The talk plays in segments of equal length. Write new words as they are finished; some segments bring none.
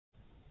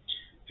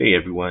Hey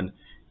everyone,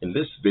 in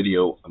this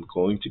video I'm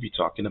going to be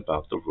talking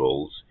about the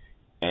roles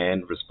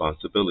and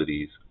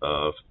responsibilities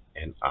of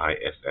an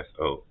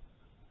ISSO.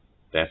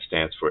 That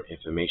stands for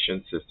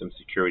Information System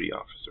Security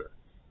Officer.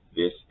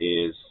 This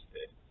is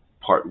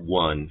part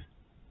one,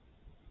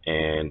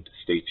 and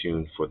stay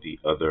tuned for the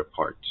other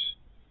part.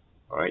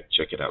 Alright,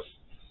 check it out.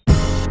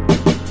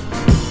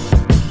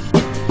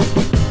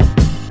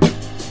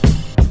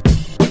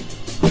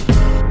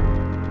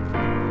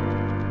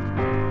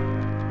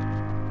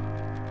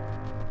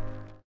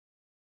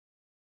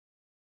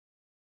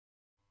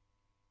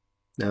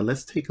 Now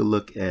let's take a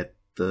look at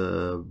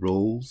the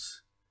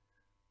roles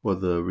or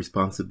the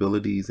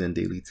responsibilities and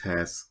daily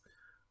tasks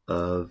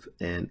of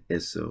an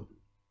ISSO.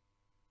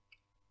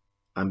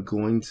 I'm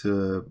going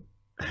to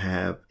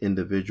have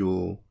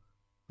individual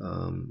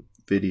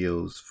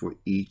videos for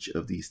each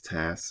of these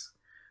tasks,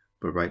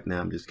 but right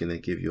now I'm just going to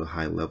give you a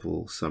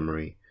high-level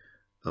summary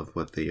of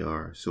what they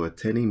are. So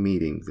attending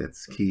meetings,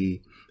 that's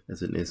key.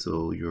 As an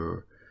ISSO,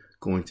 you're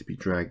going to be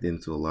dragged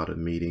into a lot of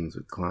meetings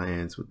with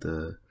clients, with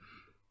the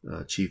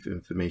Chief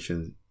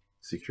Information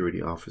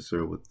Security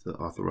Officer, with the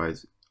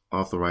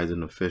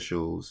authorizing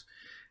officials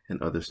and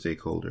other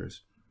stakeholders.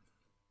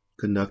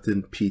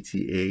 Conducting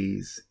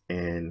PTAs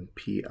and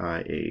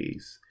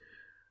PIAs.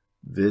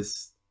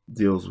 This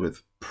deals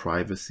with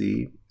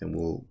privacy, and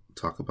we'll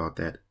talk about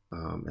that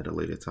at a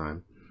later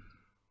time.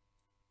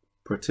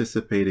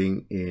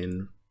 Participating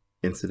in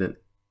incident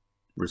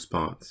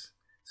response.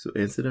 So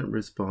incident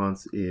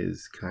response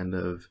is kind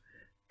of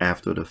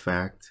after the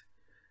fact,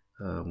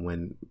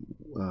 when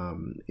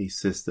a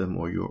system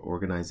or your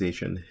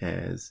organization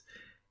has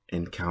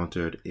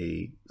encountered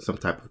some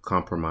type of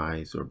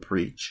compromise or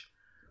breach.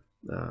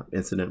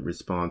 Incident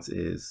response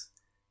is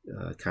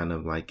kind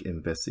of like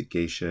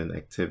investigation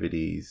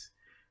activities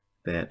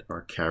that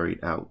are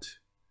carried out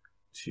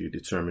to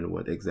determine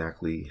what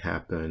exactly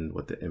happened,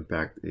 what the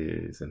impact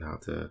is, and how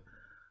to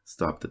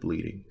stop the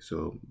bleeding.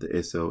 So the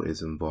ISSO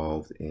is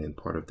involved in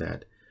part of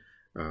that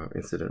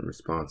incident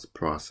response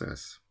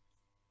process.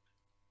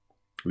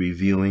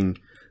 Reviewing,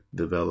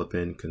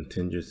 developing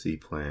contingency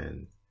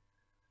plan.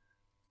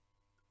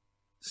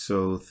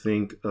 So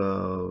think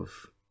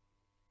of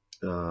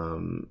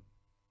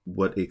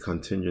what a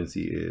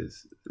contingency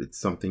is. It's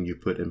something you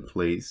put in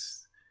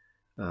place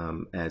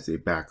as a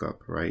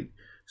backup, right?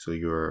 So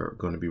you're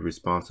going to be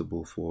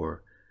responsible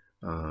for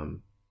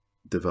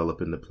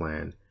developing the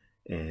plan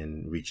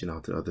and reaching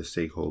out to other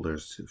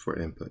stakeholders for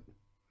input.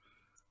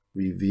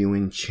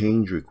 Reviewing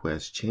change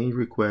requests. Change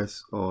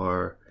requests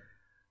are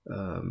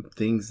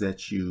things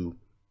that you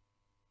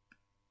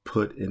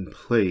put in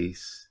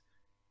place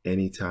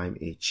anytime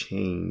a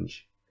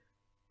change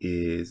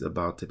is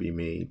about to be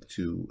made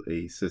to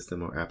a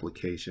system or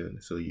application.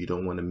 So you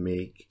don't want to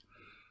make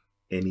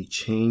any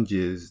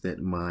changes that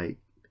might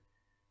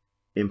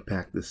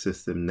impact the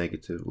system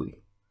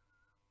negatively.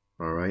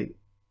 All right.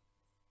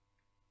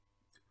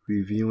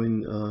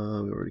 Reviewing, we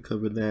already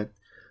covered that.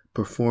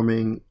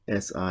 Performing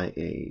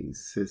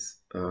SIAs,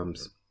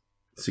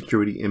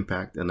 security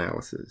impact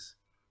analysis.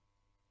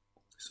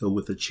 So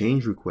with a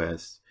change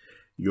request,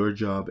 your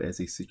job as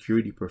a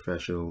security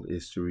professional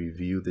is to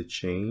review the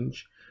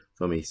change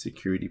from a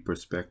security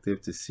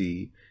perspective to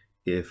see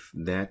if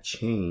that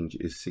change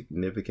is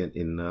significant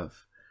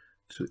enough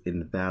to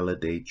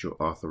invalidate your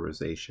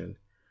authorization.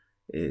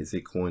 Is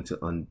it going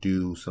to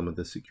undo some of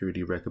the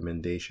security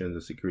recommendations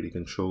or security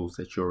controls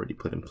that you already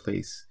put in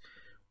place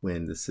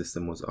when the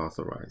system was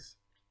authorized?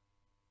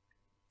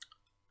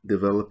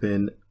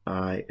 Developing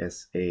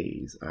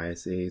ISAs.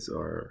 ISAs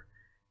are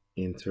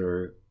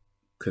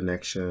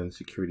interconnection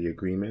security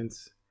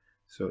agreements.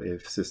 So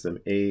if system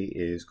A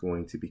is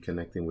going to be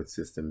connecting with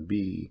system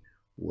B,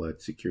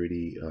 what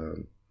security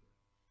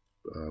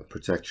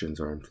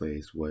protections are in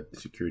place? What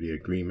security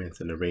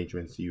agreements and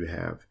arrangements do you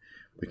have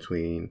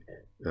between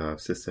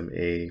system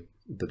A,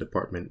 the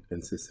department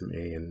in system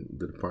A, and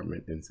the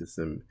department in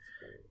system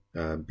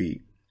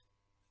B?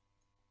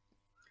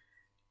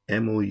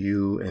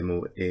 MOU,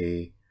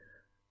 MOA,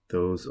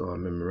 those are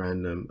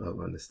memorandum of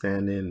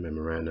understanding,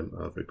 memorandum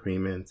of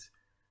agreement.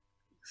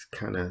 It's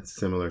kind of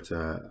similar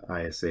to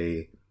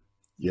ISA,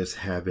 just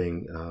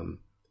having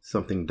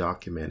something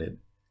documented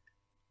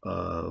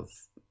of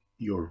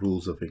your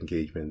rules of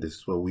engagement. This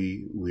is what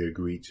we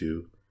agree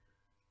to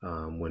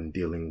when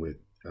dealing with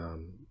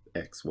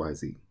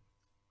XYZ.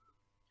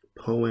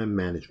 POAM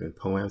management.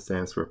 POAM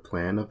stands for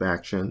Plan of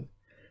Action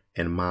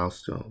and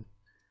Milestone.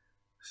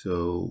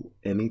 So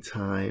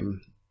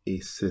anytime a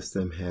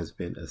system has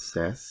been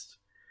assessed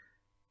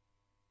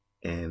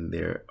and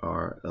there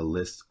are a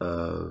list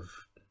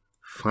of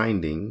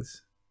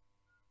findings,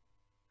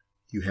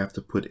 you have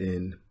to put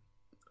in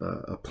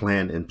a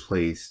plan in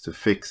place to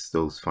fix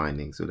those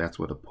findings. So that's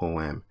what a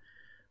POAM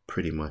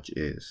pretty much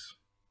is,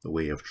 a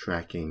way of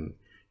tracking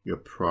your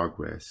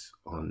progress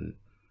on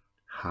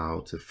how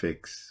to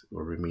fix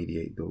or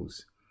remediate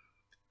those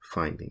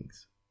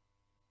findings.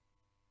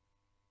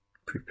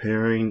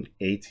 Preparing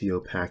Ato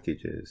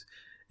packages.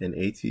 An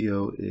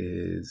ATO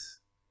is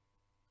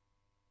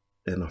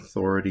an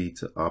authority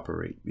to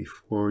operate.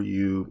 Before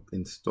you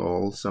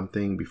install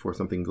something, before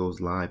something goes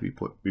live,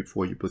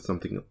 before you put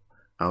something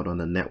out on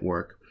the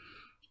network,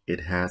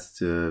 it has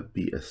to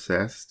be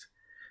assessed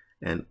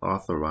and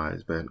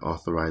authorized by an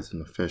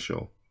authorizing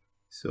official.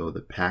 So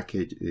the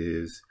package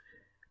is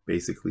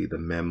basically the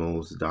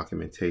memos,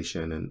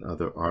 documentation, and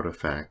other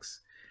artifacts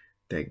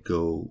that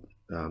go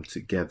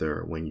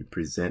together when you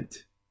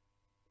present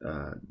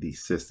the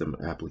system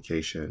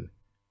application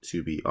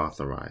to be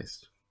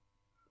authorized.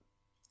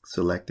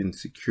 Selecting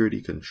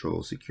security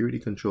controls. Security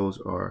controls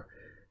are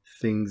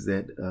things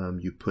that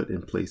you put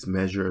in place,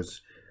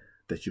 measures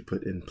that you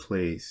put in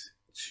place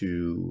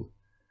to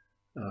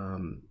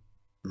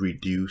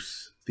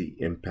reduce the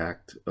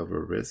impact of a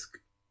risk.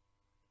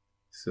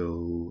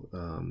 So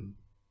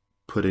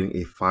putting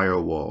a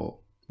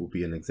firewall will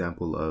be an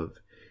example of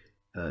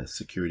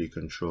security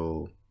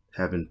control.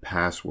 Having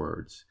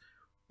passwords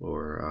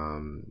or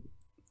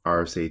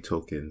RSA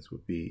tokens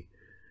would be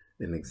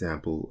an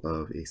example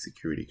of a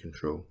security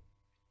control.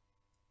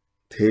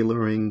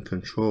 Tailoring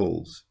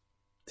controls.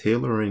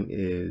 Tailoring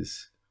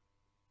is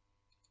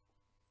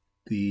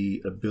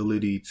the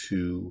ability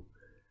to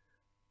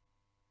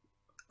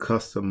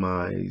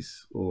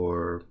customize,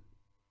 or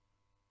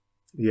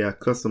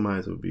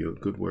customize would be a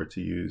good word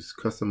to use.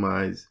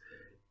 Customize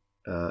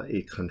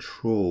a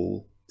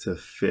control to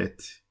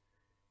fit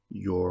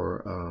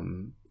your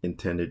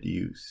intended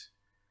use.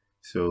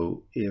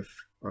 So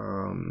if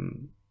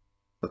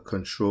a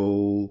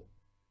control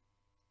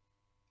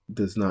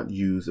does not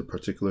use a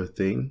particular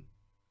thing,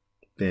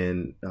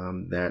 then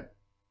that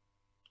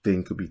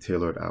thing could be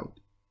tailored out.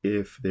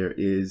 If there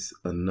is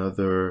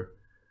another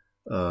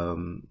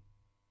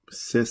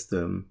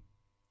system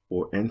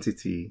or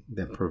entity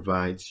that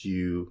provides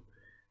you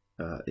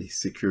a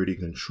security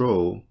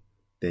control,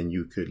 then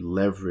you could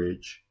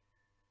leverage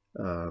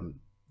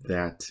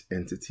that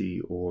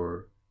entity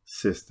or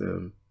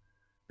system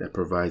that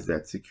provides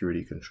that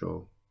security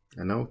control.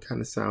 I know it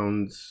kind of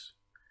sounds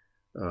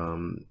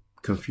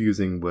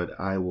confusing, but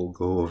I will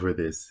go over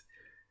this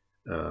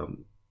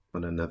on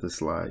another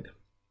slide.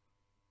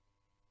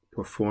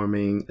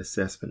 Performing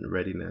assessment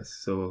readiness.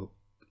 So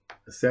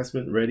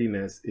assessment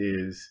readiness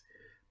is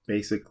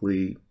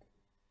basically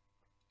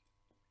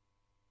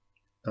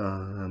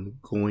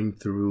going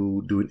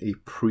through, doing a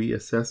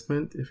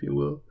pre-assessment, if you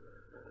will,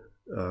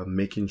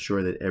 making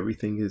sure that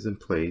everything is in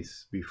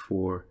place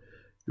before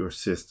your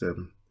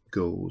system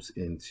goes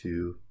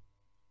into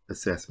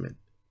assessment.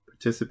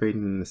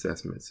 Participating in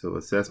assessment. So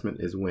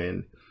assessment is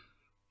when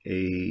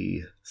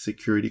a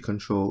security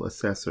control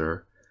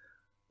assessor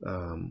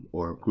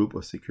or a group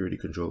of security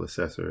control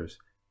assessors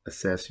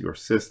assess your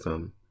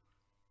system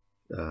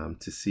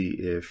to see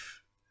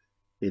if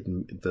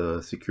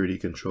the security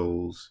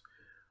controls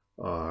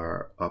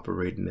are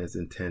operating as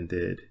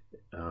intended,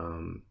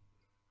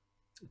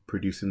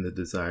 producing the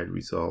desired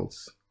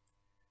results,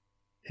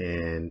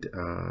 and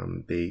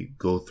they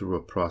go through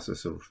a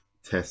process of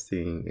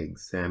testing,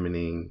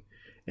 examining,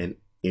 and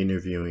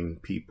interviewing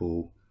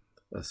people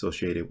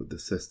associated with the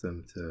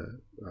system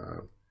to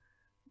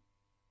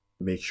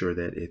make sure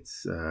that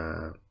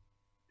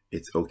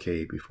it's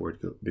okay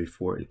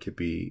before it could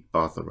be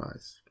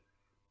authorized.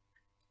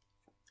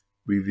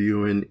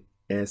 Reviewing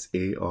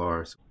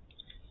SARs.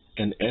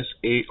 An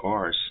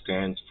SAR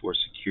stands for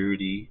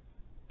Security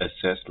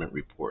Assessment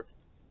Report.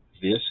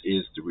 This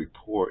is the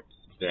report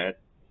that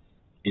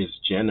is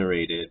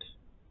generated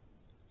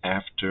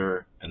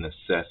after an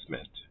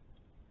assessment.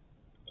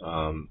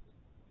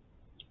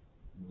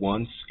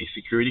 Once a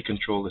security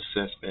control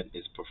assessment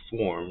is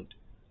performed,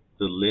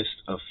 the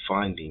list of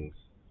findings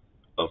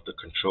of the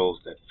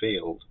controls that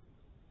failed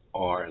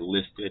are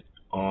listed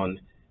on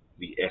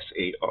the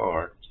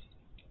SAR,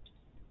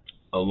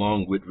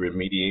 along with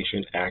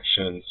remediation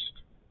actions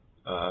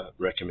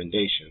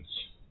recommendations.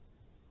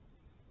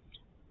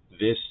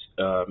 This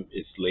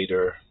is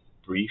later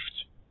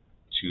briefed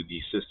to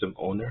the system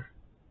owner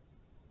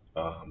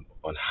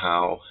on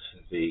how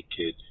they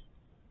could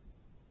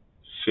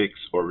fix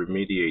or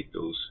remediate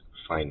those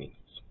findings.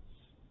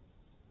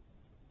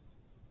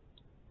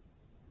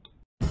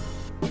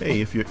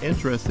 Hey, if you're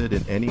interested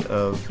in any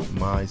of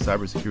my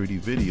cybersecurity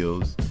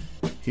videos,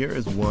 here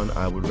is one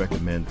I would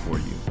recommend for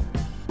you.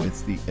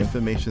 It's the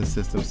Information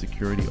System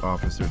Security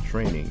Officer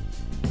Training.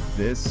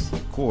 This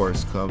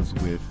course comes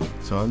with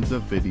tons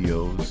of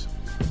videos,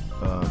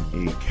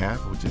 a CAP,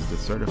 which is the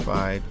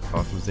Certified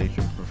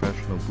Authorization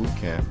Professional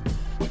Bootcamp.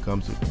 It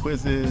comes with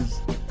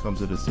quizzes,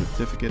 comes with a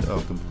certificate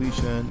of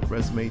completion,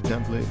 resume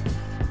template,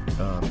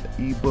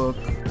 ebook,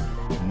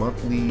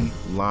 monthly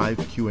live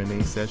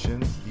Q&A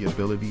sessions, the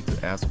ability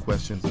to ask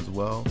questions as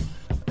well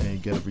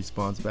and get a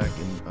response back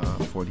in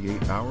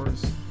 48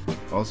 hours.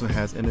 Also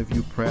has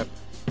interview prep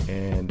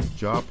and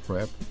job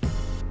prep.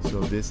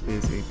 So this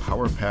is a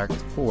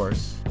power-packed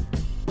course.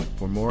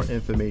 For more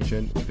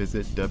information,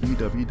 visit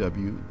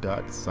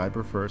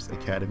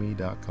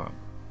www.cyberfirstacademy.com.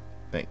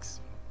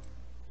 Thanks.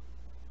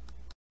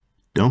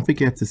 Don't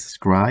forget to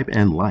subscribe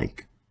and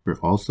like. We're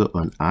also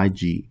on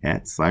IG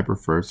at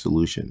CyberFirst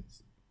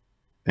Solutions.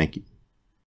 Thank you.